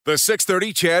The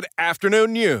 6:30 CHED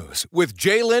Afternoon News with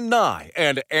Jaylen Nye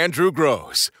and Andrew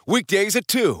Gross. Weekdays at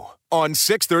 2 on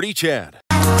 6:30 CHED.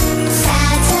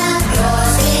 Santa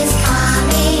Claus is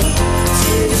coming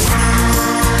to town.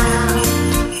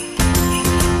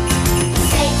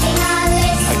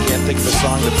 I can't think of a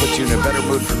song that puts you in a better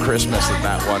mood for Christmas than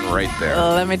that one right there.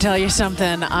 Let me tell you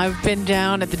something. I've been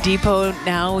down at the depot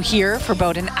now here for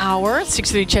about an hour.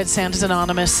 6:30 CHED Santa's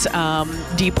Anonymous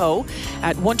Depot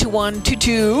at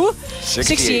 12122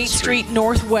 68th Street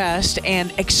Northwest,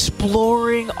 and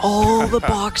exploring all the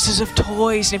boxes of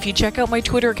toys. And if you check out my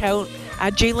Twitter account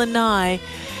at Jaylen Nye,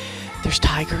 there's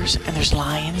tigers, and there's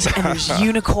lions, and there's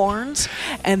unicorns,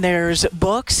 and there's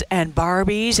books and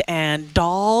Barbies and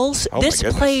dolls. This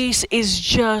place is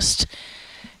just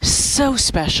so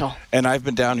special. And I've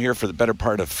been down here for the better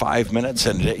part of 5 minutes,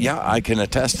 and yeah, I can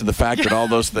attest to the fact that all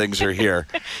those things are here.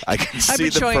 I can see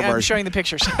them from I'm showing the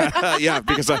pictures. Yeah,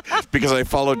 because I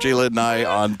follow Jaylen Nye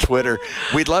on Twitter.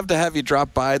 We'd love to have you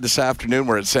drop by this afternoon.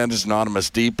 We're at Santa's Anonymous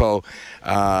Depot,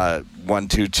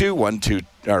 122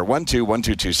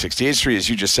 68th Street, as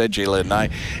you just said, Jaylen Nye.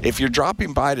 If you're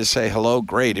dropping by to say hello,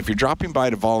 great. If you're dropping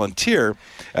by to volunteer,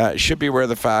 should be aware of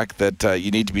the fact that you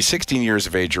need to be 16 years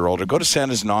of age or older. Go to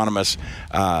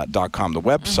santasanonymous.com, the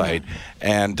website,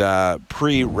 and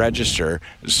pre-register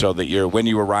so that when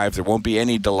you arrive, there won't be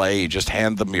any delay. You just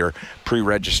hand them your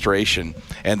pre-registration,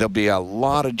 and there'll be a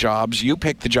lot of jobs. You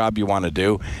pick the job you want to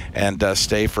do and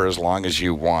stay for as long as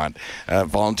you want.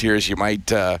 Volunteers, you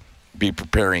might be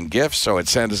preparing gifts, so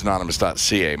it's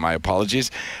santasanonymous.ca. My apologies.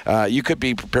 You could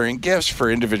be preparing gifts for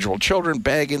individual children,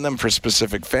 bagging them for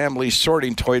specific families,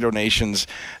 sorting toy donations,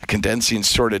 condensing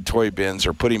sorted toy bins,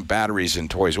 or putting batteries in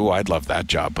toys. Oh, I'd love that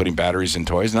job, putting batteries in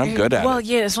toys, and I'm good at it. Well,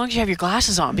 yeah, as long as you have your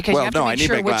glasses on, because you have to make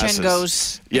sure which end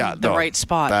goes in the right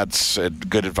spot. That's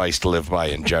good advice to live by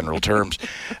in general terms.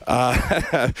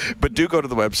 But do go to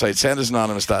the website,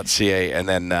 santasanonymous.ca, and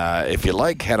then if you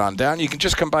like, head on down. You can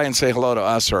just come by and say hello to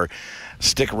us, or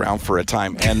stick around for a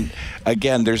time. And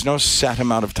again, there's no set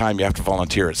amount of time you have to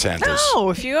volunteer at Santa's.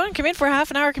 No, if you want to come in for half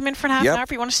an hour, come in for half an hour.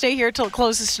 If you want to stay here till it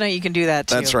closes tonight, you can do that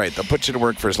too. That's right. They'll put you to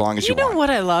work for as long as you want. You know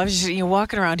what I love is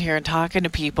walking around here and talking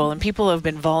to people, and people have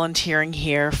been volunteering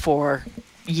here for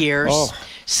years. Oh.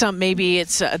 Some, maybe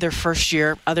it's their first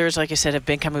year. Others, like I said, have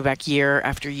been coming back year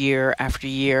after year after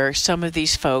year. Some of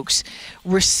these folks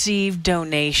received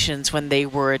donations when they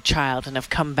were a child and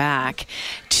have come back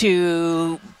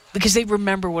because they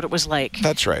remember what it was like.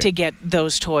 That's right. To get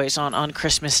those toys on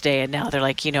Christmas Day. And now they're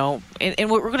like,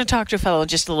 and we're going to talk to a fellow in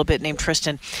just a little bit named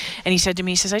Tristan. And he said to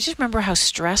me, I just remember how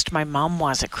stressed my mom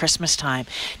was at Christmas time,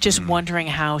 just wondering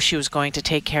how she was going to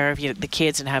take care of the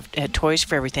kids and had toys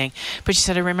for everything. But she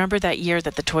said, I remember that year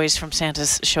that the toys from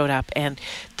Santa's showed up and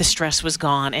the stress was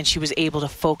gone, and she was able to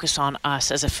focus on us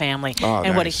as a family. Oh,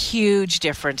 and what a huge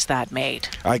difference that made.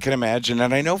 I can imagine.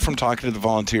 And I know from talking to the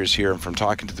volunteers here and from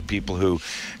talking to the people who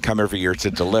come every year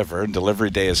to deliver. Delivery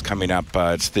Day is coming up.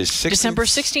 It's the 16th, December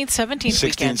 16th, 17th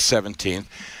weekend. 16th, 17th.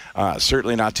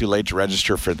 Certainly not too late to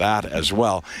register for that as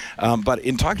well. But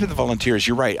in talking to the volunteers,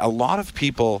 you're right. A lot of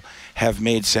people have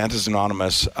made Santa's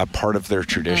Anonymous a part of their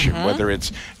tradition, whether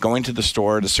it's going to the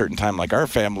store at a certain time like our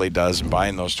family does and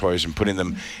buying those toys and putting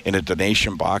them in a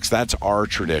donation box. That's our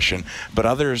tradition. But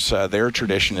others, their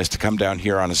tradition is to come down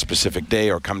here on a specific day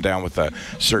or come down with a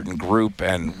certain group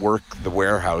and work the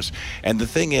warehouse. And the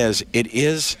thing is,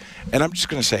 and I'm just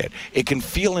going to say it, it can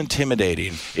feel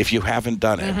intimidating if you haven't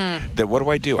done it. That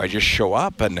what do? I just show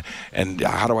up, and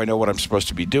how do I know what I'm supposed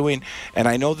to be doing? And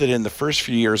I know that in the first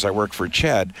few years I worked for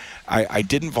CHED, I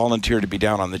didn't volunteer to be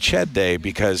down on the CHED Day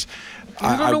because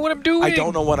I don't know what I'm doing. I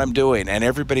don't know what I'm doing, and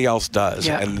everybody else does.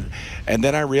 Yeah. And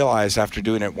then I realized after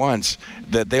doing it once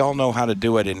that they all know how to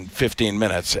do it in 15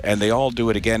 minutes, and they all do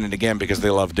it again and again because they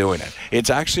love doing it. It's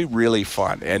actually really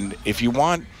fun. And if you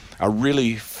want a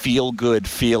really feel-good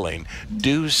feeling,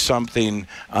 do something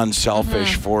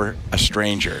unselfish for a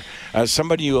stranger.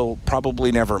 Somebody you'll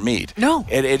probably never meet. No.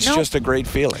 It's just a great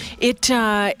feeling.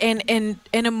 And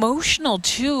emotional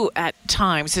too at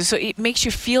times. So it makes you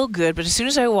feel good, but as soon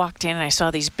as I walked in and I saw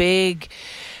these big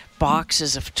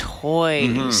boxes of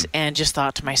toys and just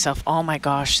thought to myself, oh my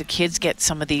gosh, the kids get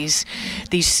some of these,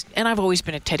 and I've always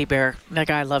been a teddy bear.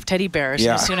 Like, I love teddy bears.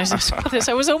 Yeah. And as soon as I saw this,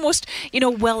 I was almost,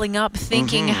 welling up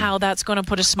thinking how that's going to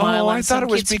put a smile on some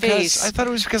kid's face. I thought it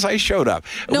was because I showed up.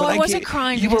 No, when I wasn't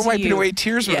crying. You were wiping away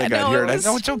tears when I got here. And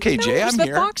it's okay, Jay, I'm here. There's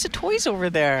the box of toys over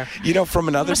there. From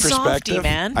another perspective, softie,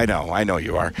 man. I know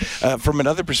you are. From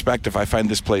another perspective, I find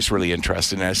this place really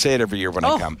interesting. And I say it every year when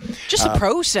I come. Just the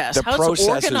process. The how process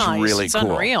it's organized. is size. really It's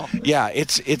cool. unreal. Yeah,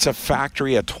 it's a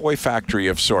factory, a toy factory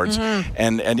of sorts.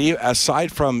 And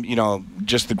aside from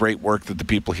just the great work that the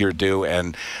people here do,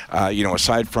 and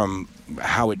aside from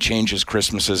how it changes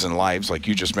Christmases and lives, like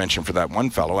you just mentioned for that one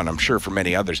fellow, and I'm sure for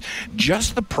many others,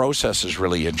 just the process is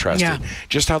really interesting. Yeah.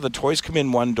 Just how the toys come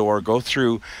in one door, go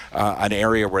through an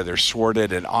area where they're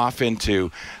sorted, and off into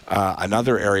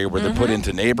another area where they're put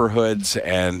into neighborhoods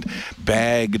and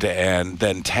bagged and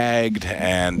then tagged,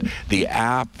 and the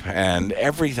app and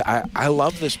everything. I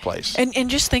love this place. And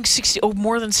just think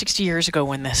more than 60 years ago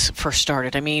when this first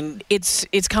started. I mean, it's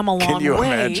come a long you way.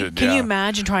 imagine? Can Yeah. you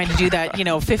imagine trying to do that,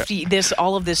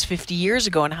 all of this 50 years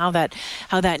ago, and how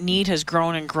that need has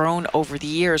grown and grown over the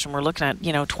years, when we're looking at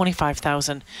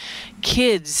 25,000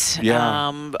 kids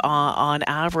on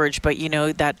average. But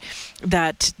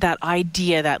that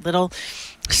idea, that little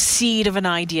seed of an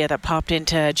idea that popped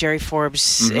into Jerry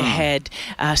Forbes' head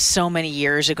so many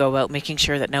years ago about making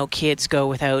sure that no kids go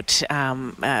without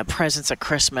presents at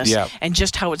Christmas, and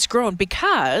just how it's grown,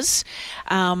 because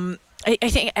I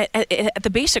think at the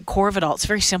basic core of it all, it's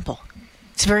very simple.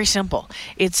 It's very simple.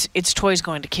 It's toys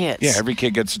going to kids. Yeah, every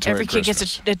kid gets a toy. Every kid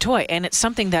gets a toy, and it's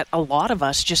something that a lot of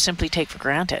us just simply take for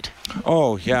granted.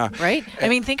 Oh yeah. Right? I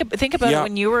mean, think about it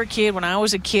when you were a kid. When I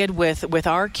was a kid with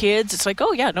our kids, it's like,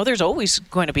 oh yeah, no, there's always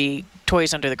going to be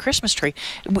toys under the Christmas tree.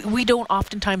 We don't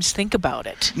oftentimes think about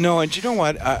it. No, and you know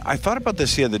what? I thought about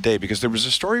this the other day, because there was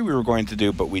a story we were going to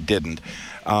do, but we didn't.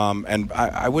 And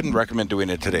I wouldn't recommend doing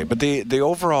it today. But the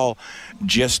overall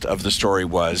gist of the story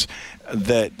was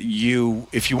that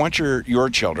if you want your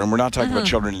children, we're not talking about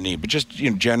children in need, but just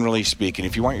generally speaking,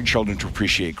 if you want your children to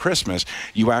appreciate Christmas,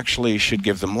 you actually should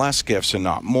give them less gifts and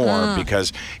not more,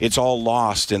 because it's all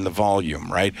lost in the volume,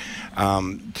 right?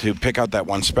 To pick out that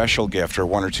one special gift or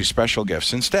one or two special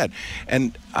gifts instead.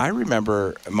 And I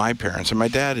remember my parents, and my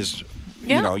dad is,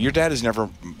 your dad is never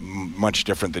much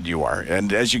different than you are.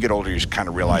 And as you get older, you kind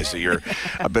of realize that you're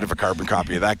a bit of a carbon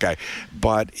copy of that guy.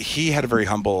 But he had a very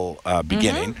humble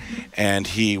beginning, and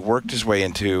he worked his way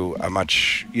into a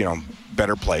much,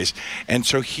 better place. And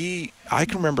so I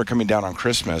can remember coming down on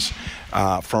Christmas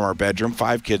from our bedroom,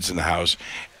 5 kids in the house,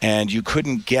 and you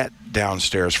couldn't get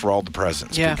downstairs for all the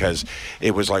presents because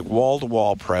it was like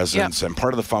wall-to-wall presents, and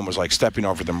part of the fun was like stepping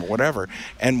over them or whatever.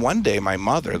 And one day my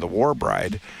mother, the war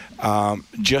bride,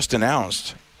 just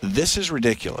announced, this is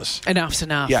ridiculous. Enough's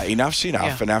enough. Yeah, enough's enough.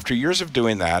 Yeah. And after years of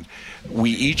doing that,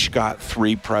 we each got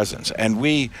 3 presents. And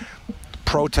we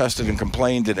protested and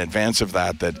complained in advance of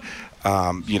that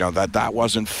that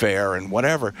wasn't fair and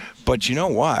whatever. But you know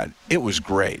what? It was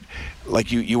great.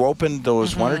 Like you opened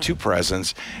those 1 or 2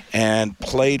 presents and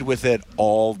played with it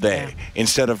all day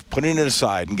instead of putting it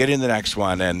aside and getting the next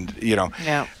one. And,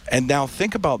 and now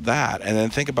think about that, and then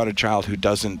think about a child who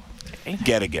doesn't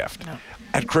get a gift. No.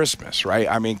 At Christmas, right?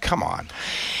 I mean, come on.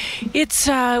 It's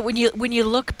when you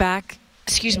look back.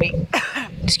 Excuse me.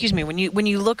 When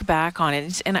you look back on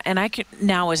it, and I can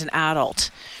now as an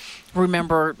adult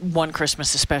remember one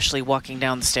Christmas, especially walking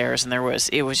down the stairs, and it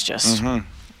was just it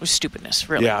was stupidness,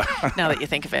 really. Yeah. Now that you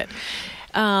think of it.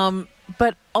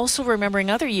 But also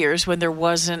remembering other years when there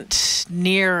wasn't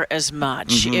near as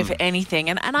much, if anything.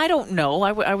 And I don't know.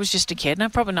 I was just a kid, and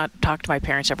I've probably not talked to my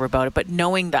parents ever about it. But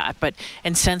knowing that,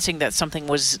 and sensing that something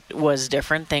was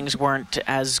different, things weren't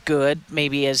as good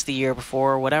maybe as the year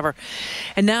before or whatever.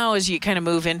 And now as you kind of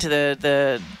move into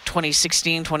the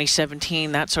 2016,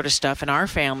 2017, that sort of stuff in our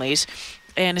families,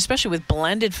 and especially with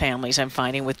blended families, I'm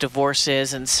finding with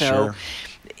divorces, and so... Sure.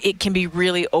 It can be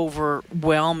really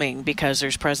overwhelming because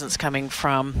there's presents coming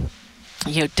from,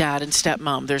 dad and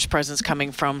stepmom. There's presents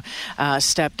coming from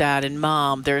stepdad and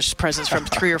mom. There's presents from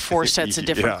 3 or 4 sets of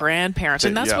different grandparents,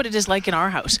 and that's what it is like in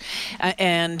our house.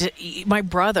 And my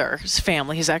brother's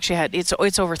family has actually had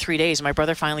it's over 3 days. My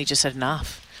brother finally just said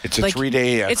enough. It's a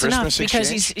 3-day it's Christmas enough because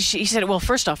exchange? he said, well,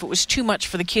 first off, it was too much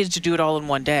for the kids to do it all in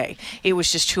one day. It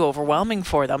was just too overwhelming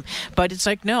for them. But it's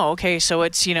like, no, okay, so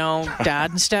it's, dad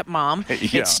and stepmom.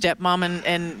 It's stepmom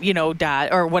and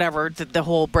dad, or whatever, the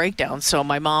whole breakdown. So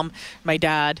my mom, my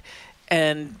dad,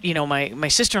 and my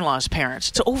sister-in-law's parents.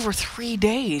 It's over 3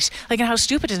 days. Like, and how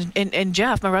stupid. And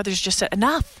Jeff, my brother's just said,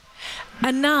 enough.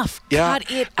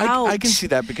 Cut it out. I can see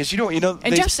that because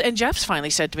and Jeff's finally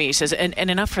said to me, he says, and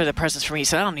enough for the presents for me. He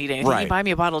said, I don't need anything. Right. You buy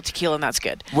me a bottle of tequila and that's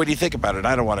good. When you think about it,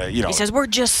 I don't want to, He says, we're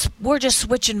just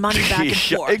switching money back and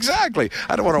forth. Exactly.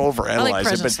 I don't want to overanalyze I like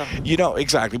presents, it, but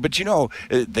exactly. But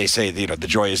they say the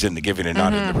joy is in the giving and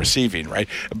not in the receiving, right?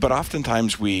 But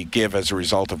oftentimes we give as a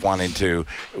result of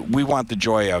we want the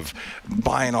joy of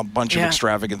buying a bunch of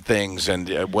extravagant things and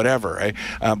whatever, right?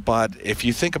 But if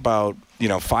you think about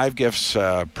 5 gifts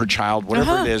per child,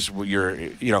 whatever it is.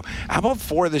 How about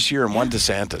 4 this year and 1 to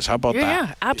Santa's? How about that?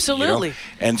 Yeah, absolutely.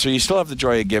 And so you still have the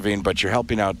joy of giving, but you're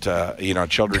helping out,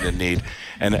 children in need.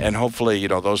 And hopefully,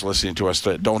 those listening to us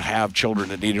that don't have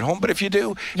children in need at home. But if you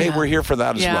do, hey, we're here for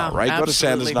that as well, right?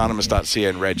 Absolutely. Go to santasanonymous.ca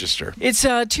and register. It's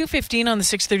 2:15 on the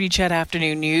 6:30 Ched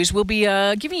Afternoon News. We'll be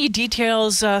giving you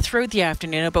details throughout the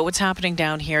afternoon about what's happening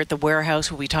down here at the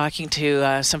warehouse. We'll be talking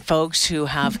to some folks who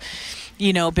have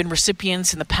been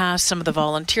recipients in the past, some of the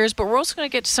volunteers, but we're also going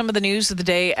to get to some of the news of the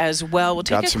day as well. We'll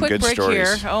take a quick break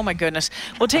here. Oh, my goodness.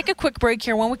 We'll take a quick break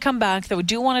here. When we come back, though, we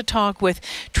do want to talk with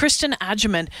Tristan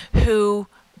Adjaman, who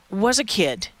was a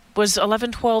kid, was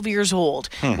 11, 12 years old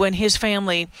when his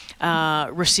family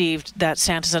received that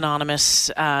Santa's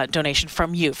Anonymous donation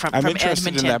from you, from interested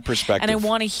Edmonton. in that perspective. And I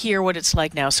want to hear what it's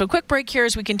like now. So quick break here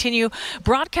as we continue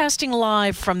broadcasting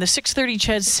live from the 6:30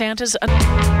 Ched Santa's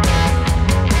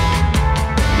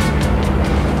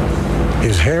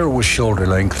His hair was shoulder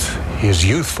length, his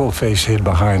youthful face hid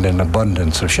behind an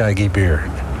abundance of shaggy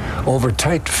beard. Over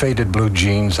tight, faded blue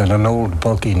jeans and an old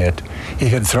bulky knit, he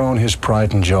had thrown his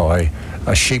pride and joy,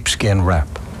 a sheepskin wrap.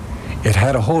 It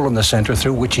had a hole in the center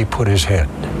through which he put his head.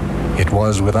 It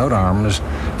was without arms,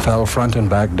 fell front and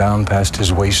back down past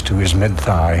his waist to his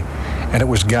mid-thigh, and it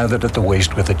was gathered at the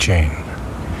waist with a chain.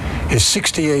 His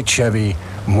 68 Chevy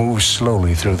moved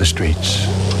slowly through the streets.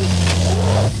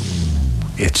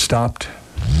 It stopped,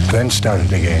 then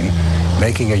started again,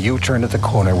 making a U-turn at the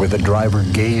corner where the driver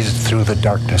gazed through the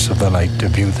darkness of the night to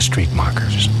view the street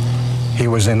markers. He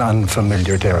was in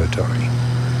unfamiliar territory.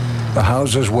 The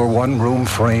houses were one-room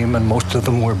frame, and most of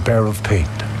them were bare of paint.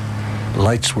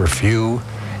 Lights were few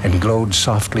and glowed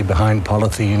softly behind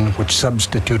polythene, which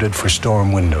substituted for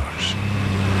storm windows.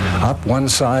 Up one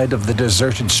side of the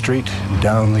deserted street,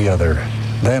 down the other.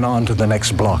 Then on to the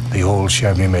next block, the old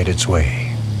Chevy made its way.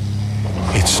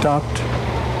 It stopped,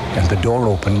 and the door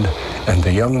opened, and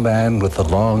the young man with the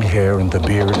long hair and the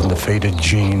beard and the faded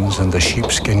jeans and the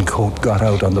sheepskin coat got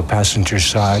out on the passenger's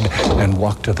side and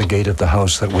walked to the gate of the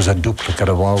house that was a duplicate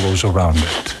of all those around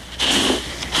it.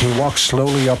 He walked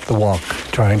slowly up the walk,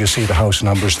 trying to see the house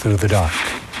numbers through the dark.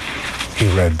 He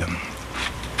read them.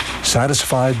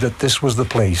 Satisfied that this was the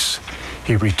place,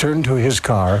 he returned to his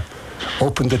car,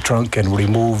 opened the trunk, and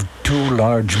removed 2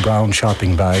 large brown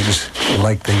shopping bags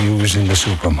like they use in the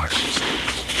supermarkets.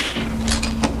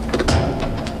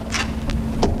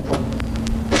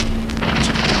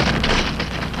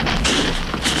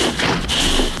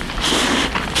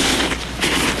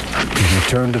 He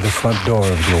returned to the front door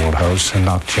of the old house and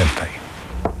knocked gently.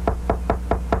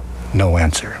 No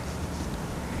answer.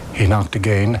 He knocked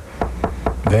again,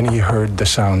 then he heard the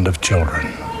sound of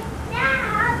children.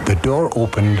 The door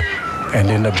opened, and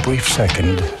in a brief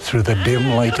second, through the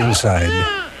dim light inside,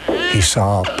 he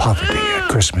saw poverty at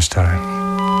Christmas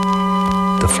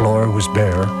time. The floor was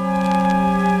bare.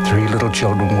 3 little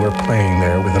children were playing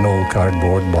there with an old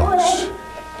cardboard box.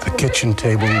 The kitchen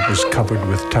table was covered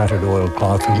with tattered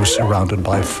oilcloth and was surrounded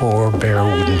by 4 bare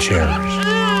wooden chairs.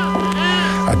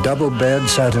 A double bed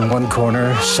sat in one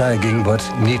corner, sagging but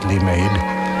neatly made,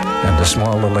 and a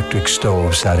small electric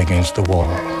stove sat against the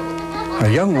wall. A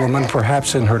young woman,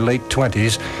 perhaps in her late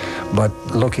 20s, but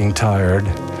looking tired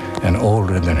and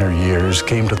older than her years,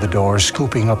 came to the door,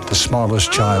 scooping up the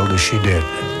smallest child as she did.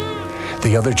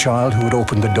 The other child, who had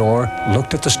opened the door,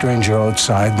 looked at the stranger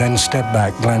outside, then stepped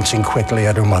back, glancing quickly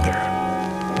at her mother.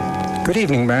 "Good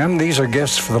evening, ma'am. These are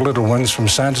gifts for the little ones from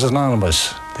Santa's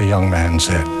Anonymous," the young man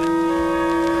said.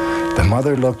 The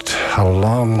mother looked a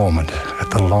long moment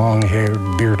at the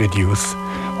long-haired, bearded youth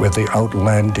with the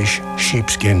outlandish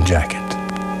sheepskin jacket.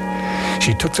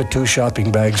 She took the 2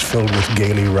 shopping bags filled with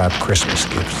gaily wrapped Christmas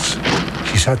gifts.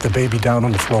 She sat the baby down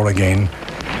on the floor again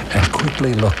and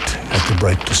quickly looked at the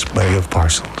bright display of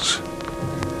parcels.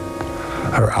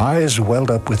 Her eyes welled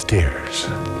up with tears,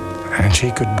 and she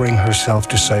could bring herself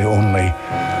to say only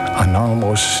an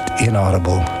almost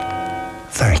inaudible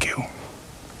 "Thank you."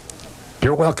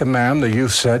 "You're welcome, ma'am," the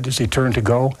youth said as he turned to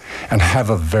go, "and have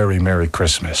a very Merry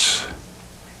Christmas."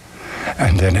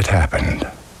 And then it happened.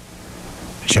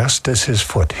 Just as his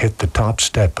foot hit the top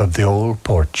step of the old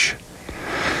porch,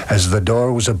 as the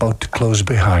door was about to close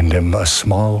behind him, a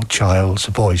small child's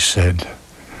voice said,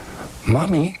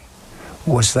 "Mommy,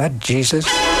 was that Jesus?"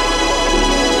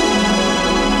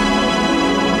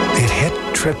 It hit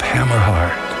Trip hammer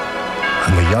hard,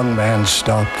 and the young man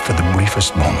stopped for the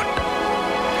briefest moment.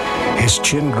 His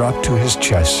chin dropped to his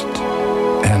chest,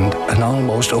 and an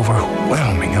almost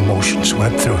overwhelming emotion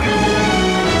swept through him.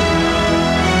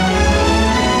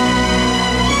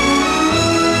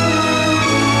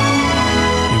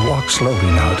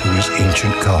 Slowly now to his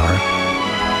ancient car,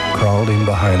 crawled in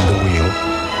behind the wheel,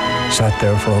 sat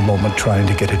there for a moment trying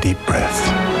to get a deep breath.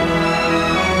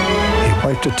 He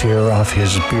wiped a tear off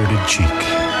his bearded cheek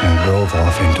and drove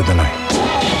off into the night.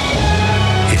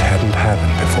 It hadn't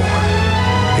happened before.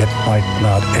 It might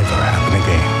not ever happen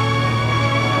again.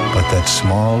 But that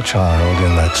small child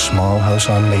in that small house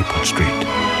on Maple Street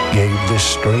gave this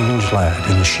strange lad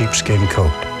in the sheepskin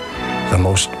coat the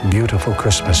most beautiful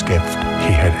Christmas gift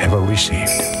he had ever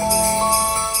received.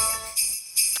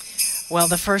 Well,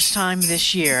 the first time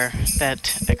this year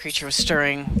that A Creature Was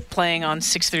Stirring playing on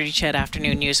 6:30 CHED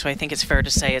Afternoon News, so I think it's fair to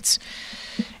say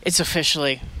it's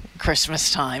officially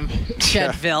Christmas time,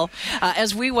 Chedville.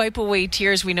 As we wipe away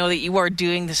tears, we know that you are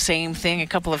doing the same thing. A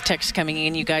couple of texts coming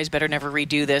in. You guys better never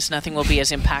redo this. Nothing will be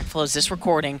as impactful as this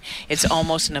recording. It's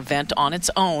almost an event on its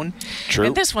own. True.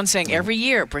 And this one saying, every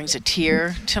year it brings a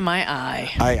tear to my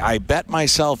eye. I bet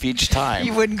myself each time.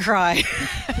 You wouldn't cry.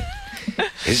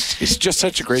 It's just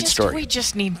such a great story. We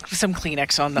just need some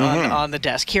Kleenex on the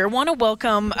desk here. I want to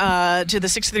welcome to the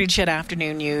 6:30 CHED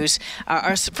Afternoon News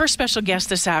our first special guest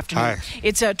this afternoon. Hi.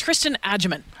 It's Tristan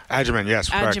Adjaman. Adjaman, yes,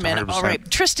 correct. Adjaman. 100%. All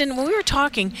right. Tristan, when we were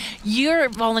talking, you're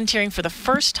volunteering for the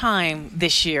first time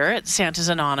this year at Santa's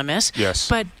Anonymous. Yes.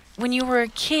 But when you were a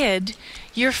kid,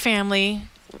 your family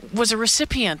was a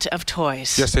recipient of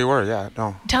toys. Yes, they were. Yeah,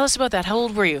 no. Tell us about that. How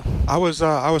old were you? I was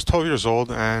 12 years old,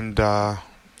 and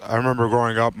I remember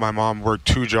growing up, my mom worked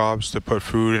 2 jobs to put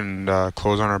food and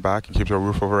clothes on her back and keep a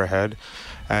roof over her head.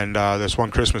 And this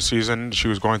one Christmas season, she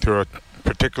was going through a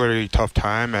particularly tough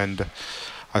time, and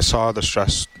I saw the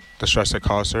stress it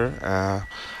caused her.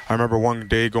 I remember one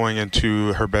day going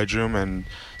into her bedroom and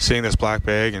seeing this black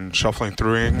bag and shuffling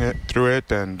through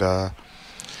it and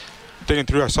digging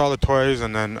through. I saw the toys,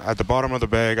 and then at the bottom of the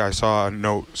bag, I saw a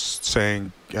note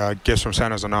saying "Gifts from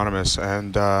Santa's Anonymous."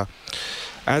 And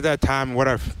at that time, what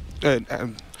I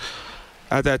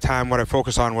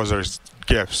focused on was their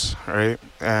gifts, right?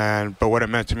 But what it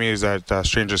meant to me is that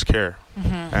strangers care,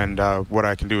 and what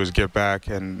I can do is give back.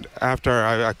 And after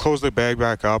I closed the bag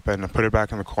back up and put it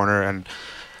back in the corner, and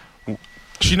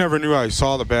she never knew I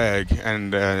saw the bag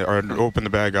and or opened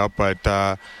the bag up. But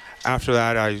after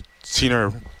that, I seen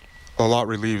her a lot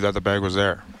relieved that the bag was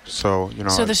there. So, you know.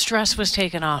 So the stress was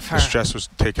taken off her. The stress was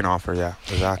taken off her, yeah,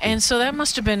 exactly. And so that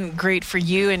must have been great for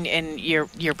you and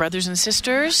your brothers and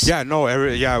sisters? Yeah, no,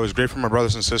 it was great for my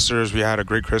brothers and sisters. We had a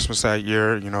great Christmas that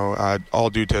year, you know,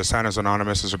 all due to Santa's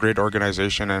Anonymous. It's a great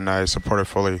organization, and I support it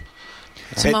fully.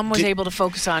 So Mom was able to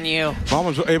focus on you. Mom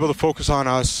was able to focus on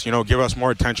us, you know, give us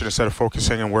more attention instead of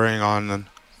focusing and worrying on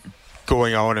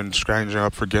going out and scrounging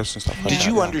up for gifts and stuff like that. Did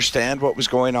you understand what was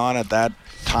going on at that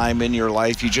time in your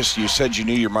life? You said you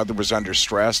knew your mother was under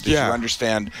stress. Did you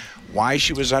understand why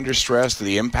she was under stress,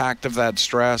 the impact of that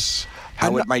stress,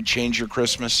 how it might change your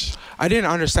Christmas? I didn't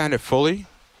understand it fully,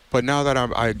 but now that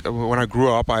when I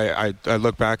grew up, I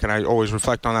look back and I always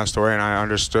reflect on that story, and I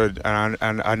understood, and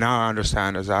now I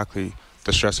understand exactly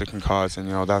the stress it can cause, and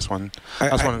you know that's one.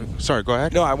 Sorry, go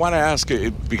ahead. No, I want to ask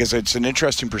because it's an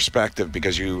interesting perspective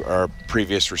because you are a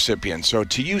previous recipient. So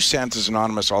to you, Santa's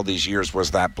Anonymous all these years was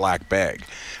that black bag.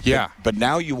 Yeah. But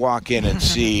now you walk in and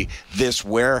see this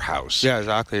warehouse. Yeah,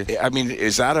 exactly. I mean,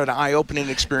 is that an eye-opening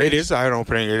experience? It is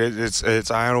eye-opening.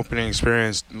 It's eye-opening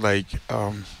experience, like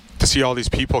to see all these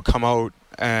people come out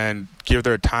and give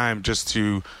their time just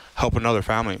to help another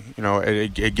family. You know,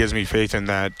 it gives me faith in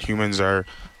that humans are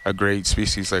a great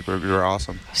species. Like we're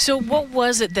awesome. So what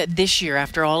was it that this year,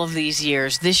 after all of these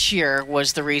years, this year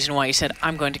was the reason why you said,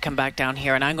 I'm going to come back down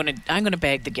here and I'm going to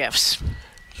bag the gifts?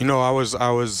 You know, I was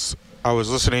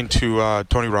listening to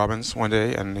Tony Robbins one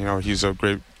day, and you know he's a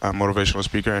great motivational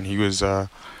speaker, and he was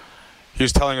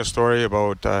telling a story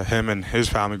about him and his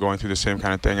family going through the same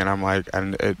kind of thing, and I'm like,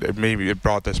 and it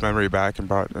brought this memory back and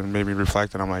made me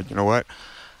reflect, and I'm like, you know what?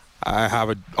 I have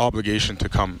an obligation to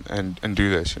come and do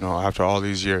this, you know, after all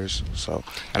these years. So,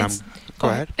 and go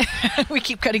ahead. We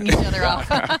keep cutting each other off.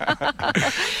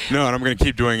 No, and I'm going to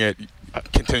keep doing it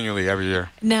continually every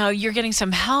year. Now, you're getting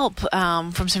some help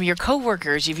from some of your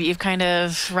coworkers. You've kind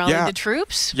of rallied the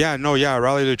troops? I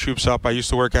rallied the troops up. I used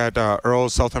to work at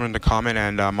Earl's Southampton Common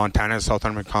and Montana's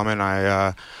Southampton Common.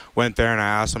 I went there and I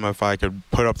asked them if I could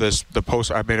put up the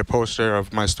poster. I made a poster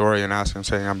of my story and asked them,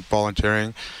 saying I'm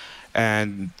volunteering.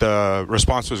 And the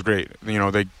response was great. You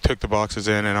know, they took the boxes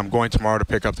in, and I'm going tomorrow to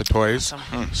pick up the toys.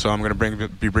 Awesome. So I'm going to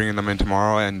be bringing them in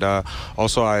tomorrow. And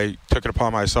also, I took it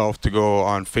upon myself to go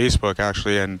on Facebook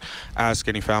actually and ask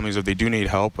any families if they do need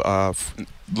help.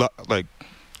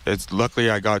 Luckily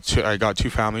I got 2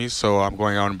 families, so I'm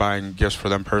going out and buying gifts for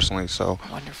them personally. So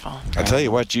wonderful. I tell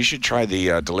you what, you should try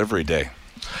the delivery day.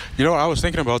 You know what? I was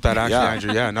thinking about that actually, Yeah.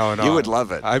 Andrew. Yeah, no. You would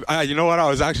love it. You know what? I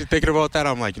was actually thinking about that.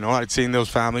 I'm like, you know what? Seeing those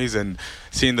families and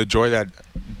seeing the joy that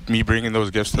me bringing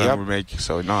those gifts to them would make.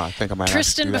 So, no, I think I might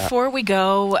Tristan, have to do that. before we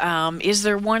go, is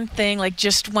there one thing, like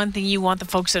just one thing you want the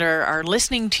folks that are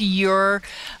listening to your,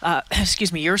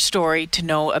 your story to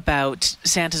know about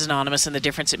Santa's Anonymous and the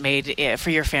difference it made for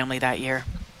your family that year?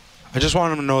 I just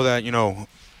want them to know that, you know,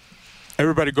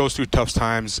 everybody goes through tough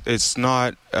times. It's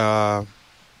not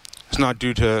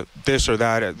due to this or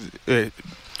that. It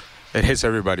hits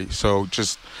everybody. So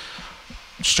just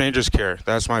strangers care.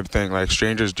 That's my thing. Like,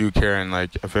 strangers do care, and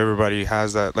like if everybody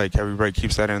has that, like everybody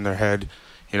keeps that in their head,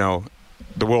 you know,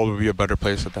 the world would be a better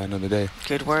place at the end of the day.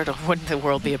 Good word. Wouldn't the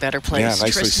world be a better place? Yeah, nicely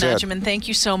Tristan said. Adjaman, thank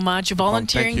you so much.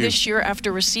 Volunteering you. this year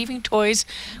after receiving toys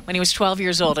when he was 12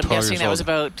 years old. I'm 12 guessing years that was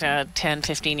old. about 10,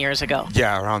 15 years ago.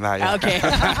 Yeah, around that. Yeah. Okay.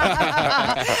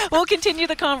 We'll continue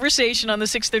the conversation on the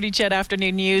 6:30 CHED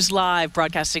Afternoon News live,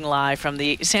 broadcasting live from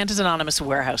the Santa's Anonymous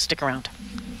warehouse. Stick around.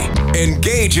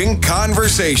 Engaging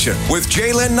conversation with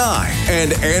Jaylen Nye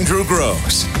and Andrew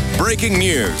Gross. Breaking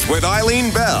news with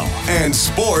Eileen Bell and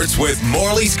sports with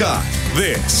Morley Scott.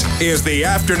 This is the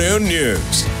Afternoon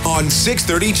News on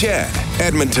 6:30 CHED,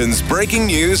 Edmonton's breaking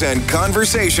news and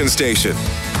conversation station.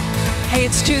 Hey,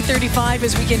 it's 2:35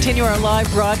 as we continue our live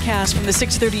broadcast from the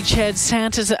 6:30 CHED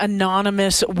Santa's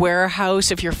Anonymous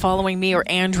warehouse. If you're following me or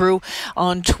Andrew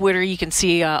on Twitter, you can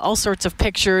see all sorts of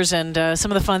pictures and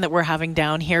some of the fun that we're having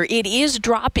down here. It is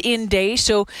drop-in day,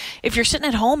 so if you're sitting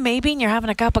at home maybe and you're having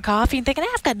a cup of coffee and thinking,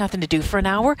 I've got nothing to do for an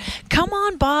hour, come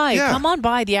on by. Yeah. Come on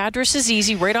by. The address is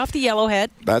easy, right off the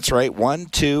Yellowhead. That's right,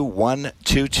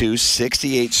 12122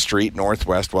 68th Street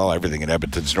Northwest. Well, everything in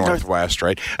Edmonton's Northwest,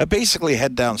 right? Basically,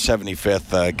 head down 75th,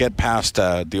 get past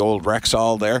the old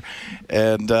Rexall there,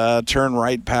 and turn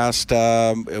right past,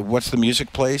 what's the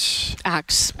music place?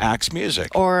 Axe. Axe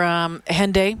Music. Or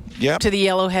Henday Yep. to the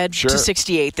Yellowhead Sure. to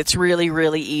 68th. It's really,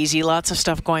 really easy. Lots of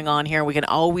stuff going on here. We can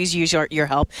always use your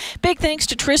help. Big thanks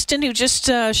to Tristan, who just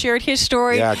shared his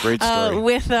story, Yeah, great story.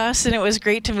 with us, and it was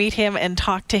great to meet him and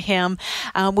talk to him.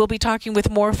 We'll be talking with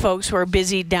more folks who are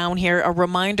busy down here. A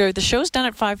reminder, the show's done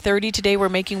at 5:30 today. We're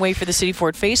making way for the City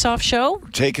Ford Face-Off show.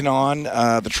 Taking on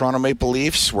the Toronto Maple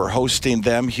Leafs. We're hosting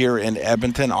them here in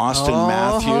Edmonton. Austin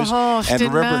Matthews. Austin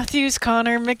and remember, Matthews,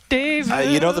 Connor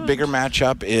McDavid. you know, the bigger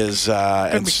matchup is...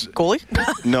 goalie?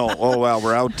 No. Oh, well,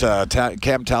 we're out.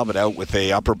 Cam Talbot out with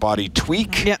a upper body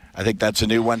tweak. Yeah. I think that's a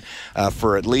new one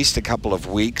for at least a couple of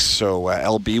weeks. So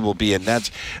LB will be in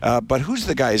nets. But who's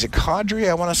the guy? Is it Kadri,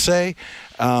 I want to say?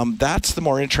 That's the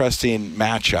more interesting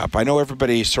matchup. I know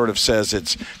everybody sort of says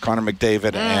it's Connor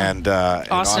McDavid and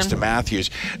Austin Matthews.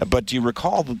 But do you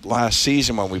recall last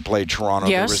season when we played Toronto?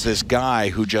 Yes. There was this guy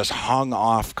who just hung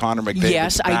off Connor McDavid.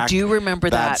 Yes, I do remember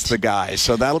that. That's the guy.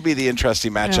 So that'll be the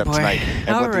interesting matchup boy. tonight and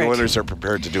All what the right. Oilers are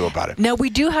prepared to do about it. Now, we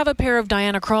do have a pair of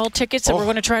Diana Krall tickets that we're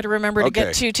going to try to remember to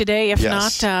get to today. If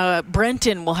Yes. not,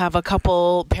 Brenton will have a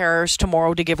couple pairs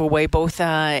tomorrow to give away. Both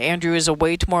Andrew is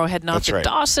away tomorrow, heading off That's to right.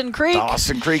 Dawson Creek.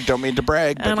 Dawson Creek, don't mean to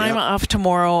brag. But And I'm off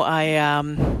tomorrow.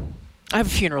 I have a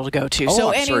funeral to go to. Oh, So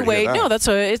I'm sorry to anyway, hear that.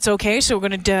 no, it's okay. So we're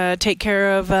going to take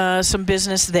care of some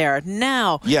business there.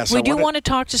 Now, Yes, we I do wanna- want to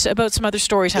talk about some other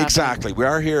stories happening. Exactly. We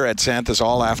are here at Santa's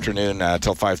all afternoon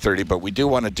till 5:30, but we do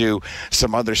want to do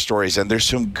some other stories, and there's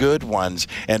some good ones,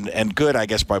 and good, I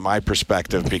guess, by my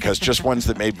perspective, because just ones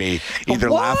that made me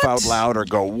either laugh out loud or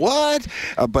go, what?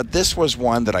 But this was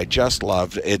one that I just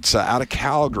loved. It's out of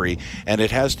Calgary, and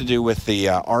it has to do with the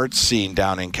arts scene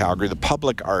down in Calgary, the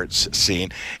public arts scene.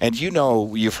 And you know,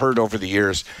 you've heard over the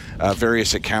years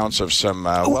various accounts of some,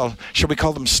 well, should we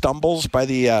call them stumbles by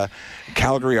the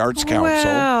Calgary Arts Council?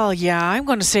 Well, yeah, I'm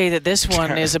going to say that this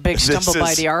one is a big stumble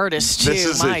by the artist, too. This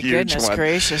is My a huge goodness one.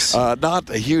 gracious. Not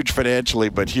huge financially,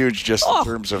 but huge just in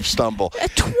terms of stumble. A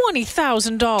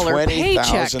 $20,000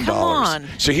 paycheck. Come on.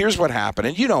 So here's what happened.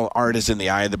 And you know, art is in the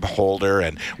eye of the beholder,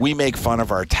 and we make fun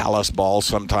of our Talus ball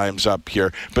sometimes up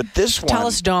here. But this one...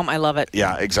 Talus Dome, I love it.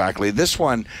 Yeah, exactly. This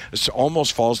one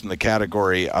almost falls in the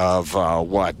category of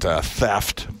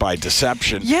theft by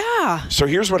deception. Yeah. So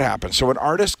here's what happened. So an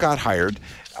artist got hired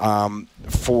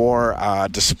for a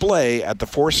display at the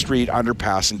 4th Street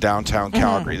underpass in downtown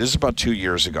Calgary. This is about 2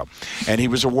 years ago. And he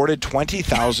was awarded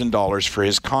 $20,000 for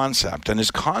his concept. And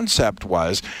his concept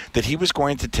was that he was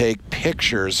going to take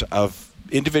pictures of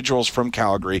individuals from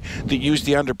Calgary that used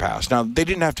the underpass. Now, they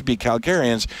didn't have to be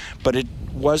Calgarians, but it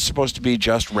was supposed to be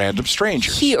just random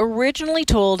strangers. He originally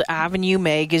told Avenue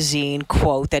Magazine,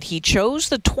 quote, that he chose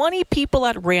the 20 people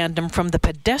at random from the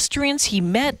pedestrians he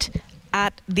met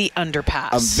at the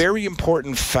underpass. A very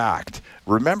important fact.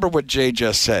 Remember what Jay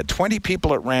just said. 20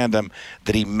 people at random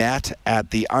that he met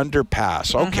at the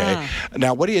underpass. Okay.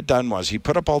 Now, what he had done was he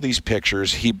put up all these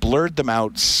pictures. He blurred them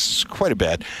out quite a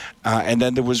bit. And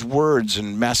then there was words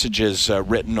and messages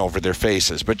written over their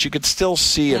faces. But you could still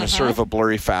see in a sort of a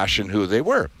blurry fashion who they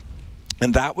were.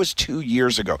 And that was 2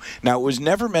 years ago. Now, it was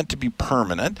never meant to be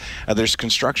permanent. There's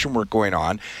construction work going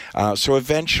on. So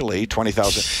eventually,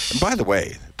 $20,000. And by the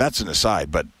way, that's an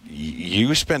aside, but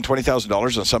you spent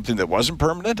 $20,000 on something that wasn't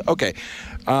permanent? Okay.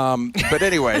 But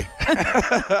anyway,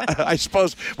 I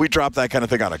suppose we drop that kind of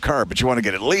thing on a car, but you want to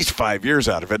get at least 5 years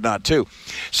out of it, not 2.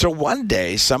 So one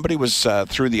day, somebody was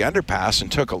through the underpass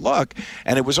and took a look,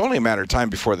 and it was only a matter of time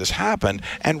before this happened,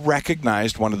 and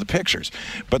recognized one of the pictures.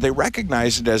 But they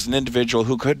recognized it as an individual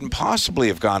who couldn't possibly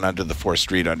have gone under the 4th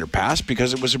Street underpass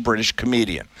because it was a British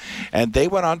comedian. And they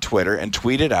went on Twitter and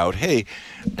tweeted out, hey,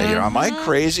 am I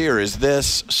crazy or is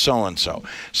this so-and-so?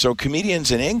 So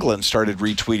comedians in England started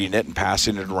retweeting it and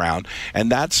passing it around, and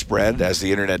that spread, as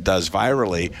the internet does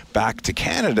virally, back to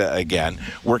Canada again,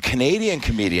 where Canadian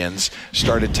comedians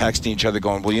started texting each other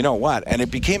going, well, you know what? And it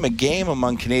became a game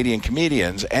among Canadian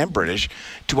comedians and British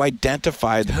to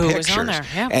identify the pictures. Was on there?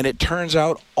 Yeah. And it turns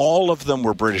out all of them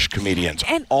were British comedians.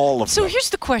 And all of them. So here's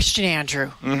the question,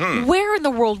 Andrew. Where in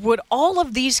the world would all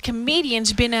of these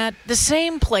comedians been at the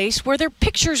same place where their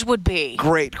pictures would be?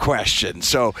 Great question.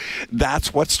 So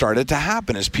that's what started to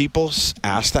happen is people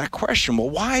asked that question. Well,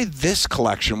 why this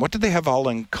collection? What do they have all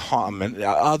in common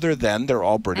other than they're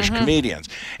all British comedians?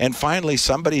 And finally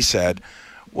somebody said,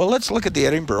 well, let's look at the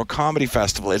Edinburgh Comedy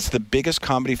Festival. It's the biggest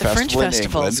comedy festival in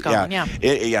England. Scotland, yeah.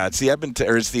 It's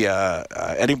the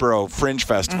Edinburgh Fringe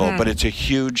Festival, but it's a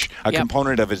huge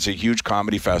component of it is a huge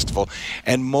comedy festival,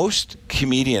 and most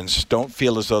comedians don't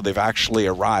feel as though they've actually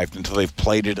arrived until they've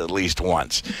played it at least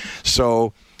once.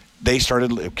 So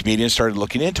comedians started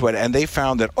looking into it, and they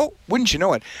found that, oh, wouldn't you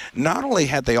know it, not only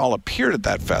had they all appeared at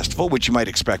that festival, which you might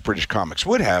expect British comics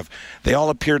would have, they all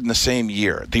appeared in the same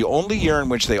year. The only year in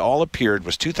which they all appeared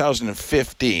was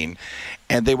 2015,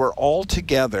 and they were all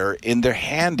together in their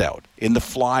handout, in the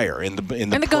flyer, in the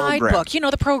program. Guidebook,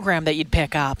 the program that you'd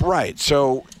pick up. Right.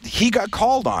 So he got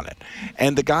called on it.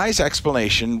 And the guy's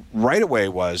explanation right away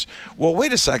was, well,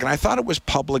 wait a second, I thought it was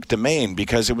public domain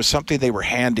because it was something they were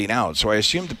handing out. So I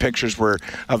assumed the pictures were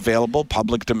available,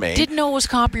 public domain. Didn't know it was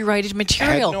copyrighted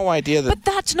material. Had no idea that. But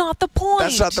that's not the point.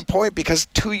 That's not the point, because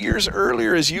 2 years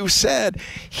earlier, as you said,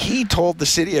 he told the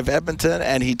city of Edmonton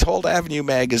and he told Avenue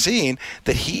Magazine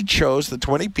that he chose the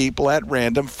 20 people at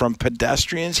random from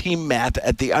pedestrians he met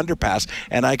at the underpass.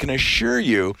 And I can assure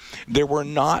you, there were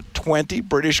not 20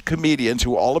 British comedians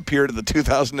who all appeared at the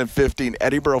 2015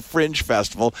 Edinburgh Fringe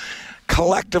Festival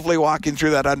collectively walking through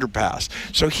that underpass.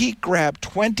 So he grabbed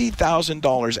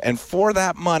 $20,000, and for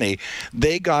that money,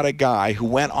 they got a guy who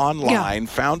went online,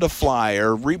 found a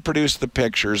flyer, reproduced the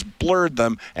pictures, blurred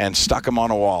them, and stuck them on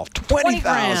a wall.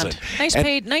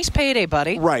 $20,000. Nice payday,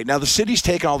 buddy. Right. Now, the city's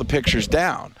taken all the pictures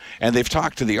down, and they've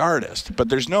talked to the artist, but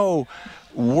there's no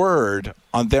word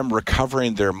on them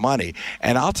recovering their money.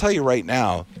 And I'll tell you right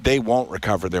now, they won't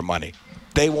recover their money.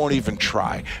 They won't even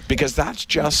try, because that's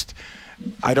just...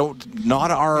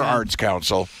 not our Arts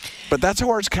Council, but that's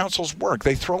how Arts Councils work.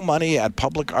 They throw money at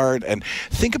public art, and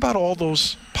think about all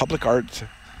those public art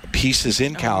pieces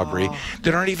in Calgary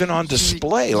that aren't even on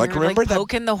display. You're remember that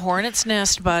poking the hornet's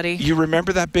nest, buddy. You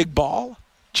remember that big ball?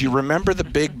 Do you remember the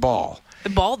big ball?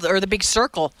 The ball or the big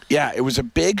circle? Yeah, it was a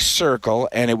big circle,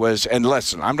 and and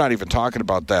listen, I'm not even talking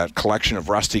about that collection of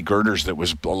rusty girders that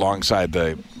was alongside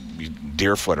the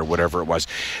Deerfoot or whatever it was.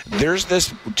 There's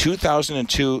this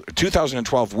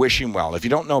 2012 wishing well. If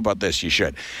you don't know about this, you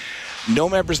should. No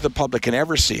members of the public can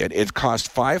ever see it. It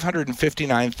cost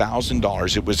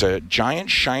 $559,000. It was a giant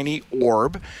shiny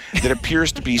orb that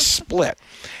appears to be split.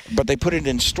 But they put it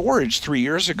in storage 3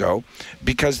 years ago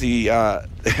because the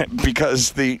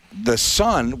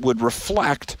sun would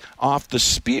reflect off the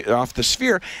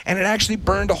sphere, and it actually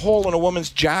burned a hole in a woman's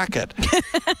jacket.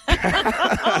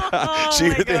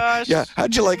 Gosh. Yeah,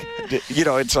 how'd you like?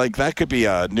 It's like that could be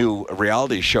a new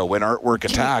reality show when artwork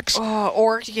attacks.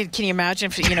 Or can you imagine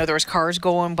if there was cars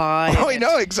going by? Oh, I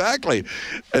know exactly,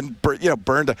 and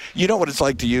burned. You know what it's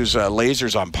like to use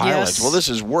lasers on pilots. Yes. Well, this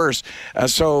is worse.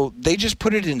 So they just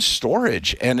put it in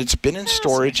storage, and it's been in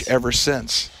storage ever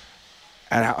since.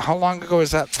 And how long ago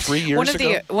is that? 3 years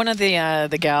ago? One of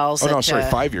the gals.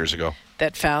 5 years ago.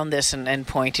 That found this and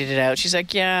pointed it out. She's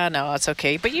like, yeah, no, it's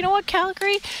okay. But you know what,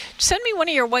 Calgary? Send me one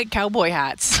of your white cowboy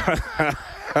hats.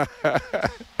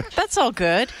 That's all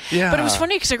good. Yeah. But it was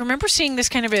funny because I remember seeing this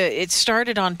kind of it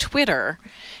started on Twitter,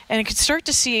 and I could start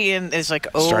to see, and it's like,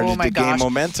 oh Started my to gain gosh.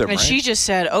 momentum, and right? she just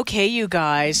said, okay, you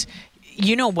guys,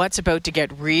 you know what's about to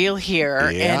get real here.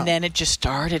 Yeah. And then it just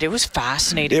started. It was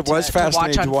fascinating. It was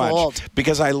fascinating to watch unfold.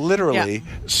 because I literally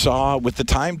saw, with the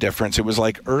time difference, it was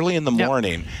like early in the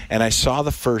morning, and I saw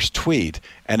the first tweet,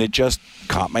 and it just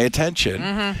caught my attention.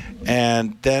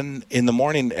 And then in the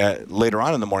morning, later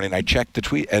on in the morning, I checked the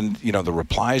tweet, and the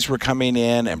replies were coming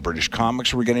in, and British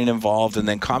comics were getting involved, and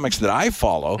then comics that I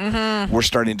follow were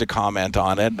starting to comment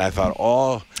on it, and I thought,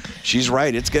 oh, she's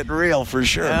right, it's getting real for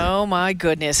sure. Oh my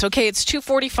goodness. Okay, it's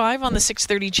 2:45 on the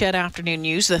 6:30 Ched Afternoon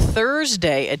News, the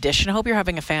Thursday edition. I hope you're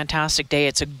having a fantastic day.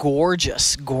 It's a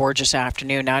gorgeous, gorgeous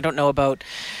afternoon. Now, I don't know about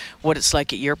what it's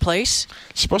like at your place.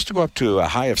 It's supposed to go up to a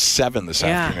high of 7 this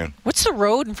afternoon. What's the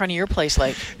road in front of your place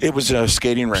like? It was a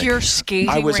skating rink. Pure skating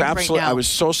I was rink right absolutely. now. I was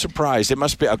so surprised. It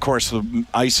must be, of course, the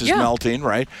ice is melting,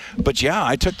 right? But yeah,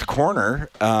 I took the corner,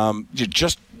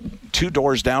 just 2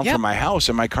 doors down from my house,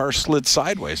 and my car slid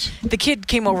sideways. The kid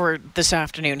came over this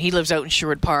afternoon. He lives out in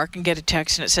Sherwood Park, and get a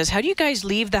text, and it says, how do you guys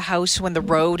leave the house when the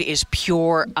road is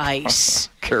pure ice?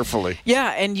 Carefully.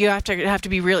 Yeah, and you have to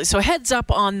be really, so heads up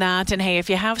on that. And hey, if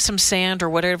you have some sand or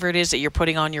whatever it is that you're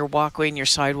putting on your walkway and your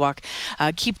sidewalk,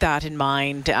 keep that in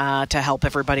mind to help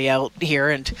everybody out here.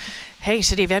 And hey,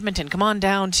 City of Edmonton, come on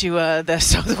down to the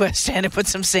Southwest End and put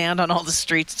some sand on all the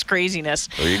streets. It's craziness.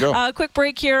 There you go. Quick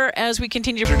break here as we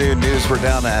continue. Afternoon news. We're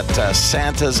down at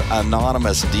Santa's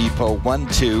Anonymous Depot,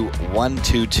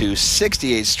 12122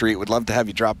 68th Street. Would love to have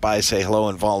you drop by, say hello,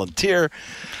 and volunteer.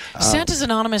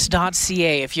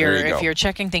 SantasAnonymous.ca. If you're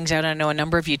checking things out, I know a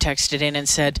number of you texted in and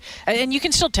said, and you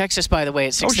can still text us, by the way,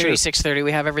 at 6:30, 6:30.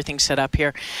 We have everything set up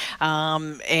here,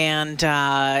 and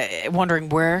wondering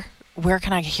where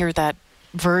can I hear that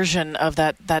version of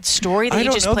that story that I you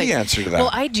don't just know played? the answer to that.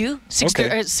 Well, I do.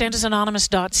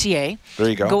 SantasAnonymous.ca. There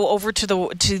you go. Go over to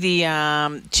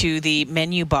the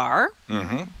menu bar.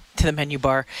 Mm-hmm. To the menu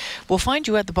bar. We'll find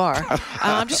you at the bar.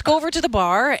 Just go over to the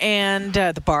bar and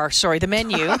the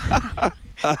menu.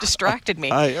 Distracted me.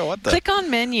 Click on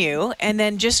menu and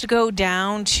then just go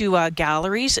down to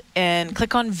galleries and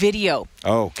click on video.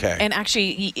 Okay. And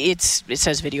actually, it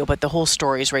says video, but the whole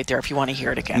story is right there if you want to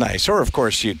hear it again. Nice. Or, of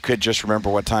course, you could just remember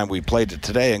what time we played it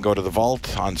today and go to the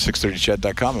vault on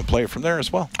 630ched.com and play it from there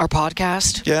as well. Our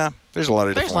podcast. Yeah. There's a lot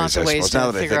of different lots of ways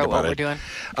to figure out what we're doing.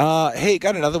 Hey,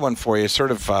 got another one for you,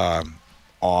 sort of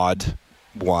odd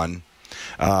one.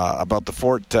 About the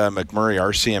Fort McMurray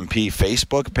RCMP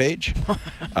Facebook page.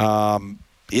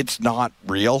 It's not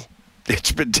real.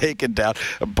 It's been taken down.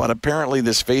 But apparently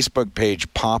this Facebook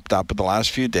page popped up in the last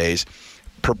few days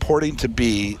purporting to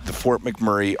be the Fort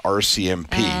McMurray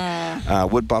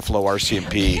RCMP, Wood Buffalo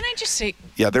RCMP. Can I just say...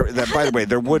 Yeah, by the way,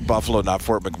 they're Wood Buffalo, not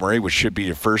Fort McMurray, which should be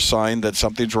your first sign that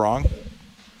something's wrong.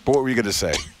 But what were you going to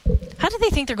say? How do they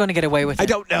think they're going to get away with it? I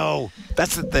don't know.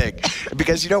 That's the thing.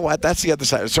 Because you know what? That's the other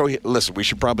side. So listen, we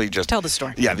should probably just tell the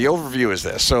story. Yeah, the overview is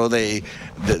this. So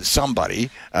somebody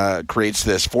creates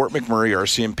this Fort McMurray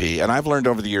RCMP, and I've learned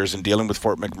over the years in dealing with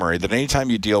Fort McMurray that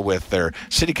anytime you deal with their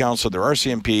city council, their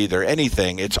RCMP, their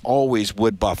anything, it's always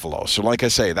Wood Buffalo. So like I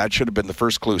say, that should have been the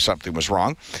first clue something was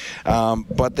wrong.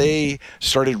 But they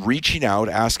started reaching out,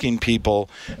 asking people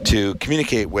to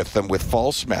communicate with them with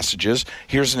false messages.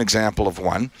 Here's an example of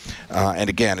one. And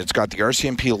again, it's got the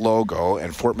RCMP logo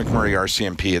and Fort McMurray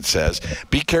RCMP, it says.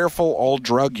 Be careful, all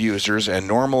drug users and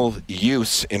normal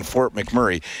youths in Fort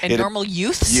McMurray. And normal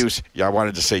youths? Youths. Yeah, I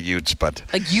wanted to say youths, but...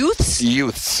 Like youths?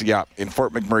 Youths, yeah, in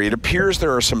Fort McMurray. It appears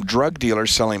there are some drug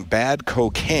dealers selling bad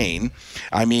cocaine.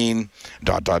 I mean, ...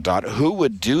 Who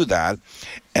would do that?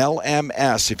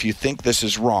 LMS, if you think this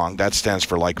is wrong, that stands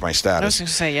for like my status. I was going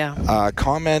to say, yeah.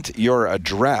 Comment your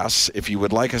address if you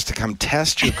would like us to come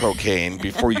test your cocaine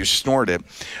before you snort it,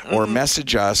 or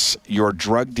message us your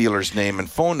drug dealer's name and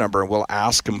phone number, and we'll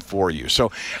ask them for you.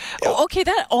 So, okay,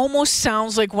 that almost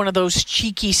sounds like one of those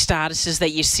cheeky statuses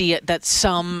that you see that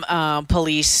some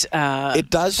police it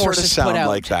does sort of sound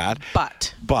like that.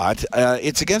 But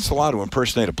it's against the law to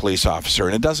impersonate a police officer,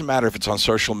 and it doesn't matter if it's on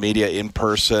social media, in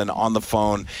person, on the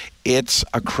phone. It's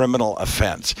a criminal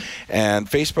offense. And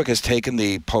Facebook has taken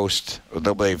the post,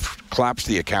 they've collapsed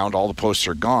the account, all the posts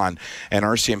are gone, and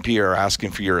RCMP are asking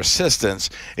for your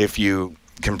assistance if you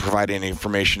can provide any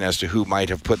information as to who might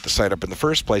have put the site up in the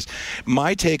first place.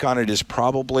 My take on it is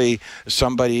probably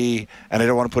somebody, and I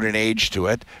don't want to put an age to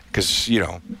it, because,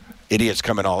 idiots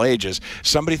come in all ages.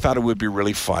 Somebody thought it would be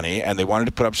really funny, and they wanted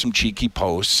to put up some cheeky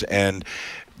posts,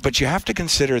 but you have to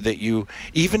consider that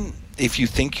even if you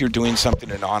think you're doing something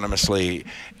anonymously,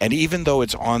 and even though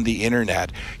it's on the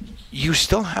internet, you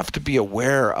still have to be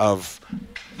aware of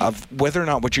whether or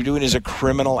not what you're doing is a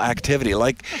criminal activity.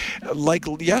 Like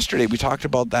yesterday, we talked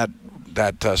about that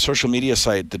social media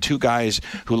site, the two guys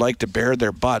who like to bare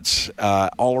their butts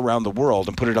all around the world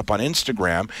and put it up on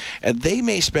Instagram, and they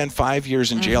may spend 5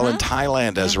 years in jail in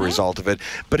Thailand as a result of it.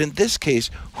 But in this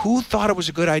case, who thought it was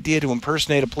a good idea to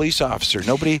impersonate a police officer?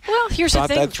 Nobody thought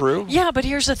that through? Yeah, but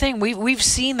here's the thing. We've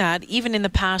seen that even in the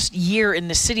past year in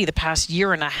the city, the past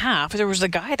year and a half. There was a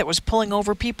guy that was pulling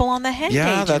over people on the head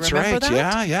Yeah, page. that's You remember right.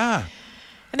 that? Yeah.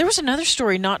 And there was another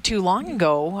story not too long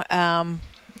ago.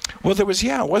 Well,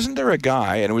 wasn't there a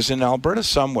guy, and it was in Alberta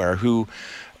somewhere, who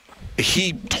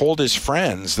he told his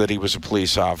friends that he was a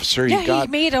police officer. He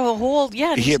made a whole,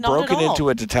 He had broken into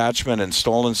a detachment and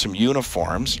stolen some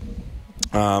uniforms.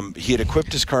 He had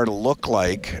equipped his car to look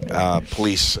like a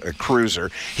police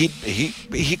cruiser.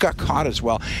 He got caught as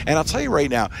well. And I'll tell you right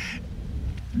now,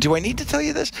 do I need to tell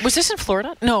you this? Was this in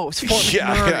Florida? No, it's Fort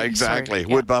Yeah, McMurray. exactly.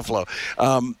 Sorry. Wood Buffalo.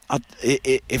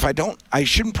 If I don't, I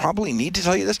shouldn't probably need to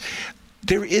tell you this.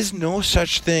 There is no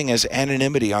such thing as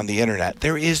anonymity on the internet.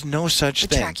 There is no such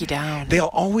thing. They track you down.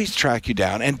 They'll always track you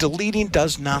down, and deleting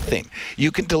does nothing.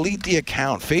 You can delete the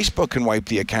account. Facebook can wipe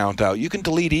the account out. You can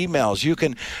delete emails. You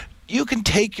can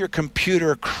take your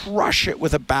computer, crush it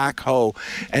with a backhoe,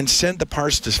 and send the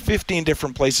parts to 15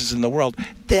 different places in the world.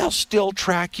 They'll still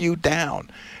track you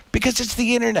down because it's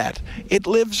the internet. It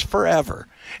lives forever.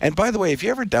 And by the way, if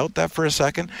you ever doubt that for a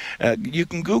second, you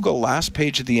can Google last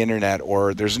page of the internet,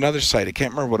 or there's another site. I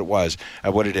can't remember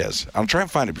what it is. I'll try and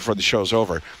find it before the show's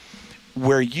over,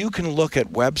 where you can look at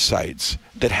websites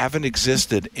that haven't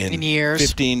existed in years.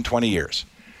 15, 20 years.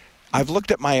 I've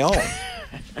looked at my own.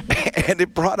 And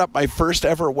it brought up my first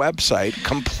ever website,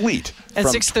 complete, At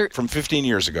from 15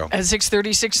 years ago. At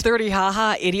 6:30,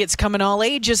 haha, idiots come in all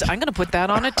ages. I'm going to put that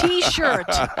on a T-shirt.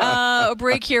 A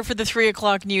break here for the 3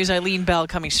 o'clock news. Eileen Bell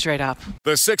coming straight up.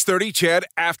 The 6:30 CHED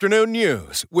Afternoon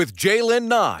News with Jaylen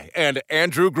Nye and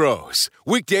Andrew Gross.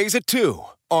 Weekdays at 2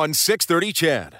 on 6:30 CHED.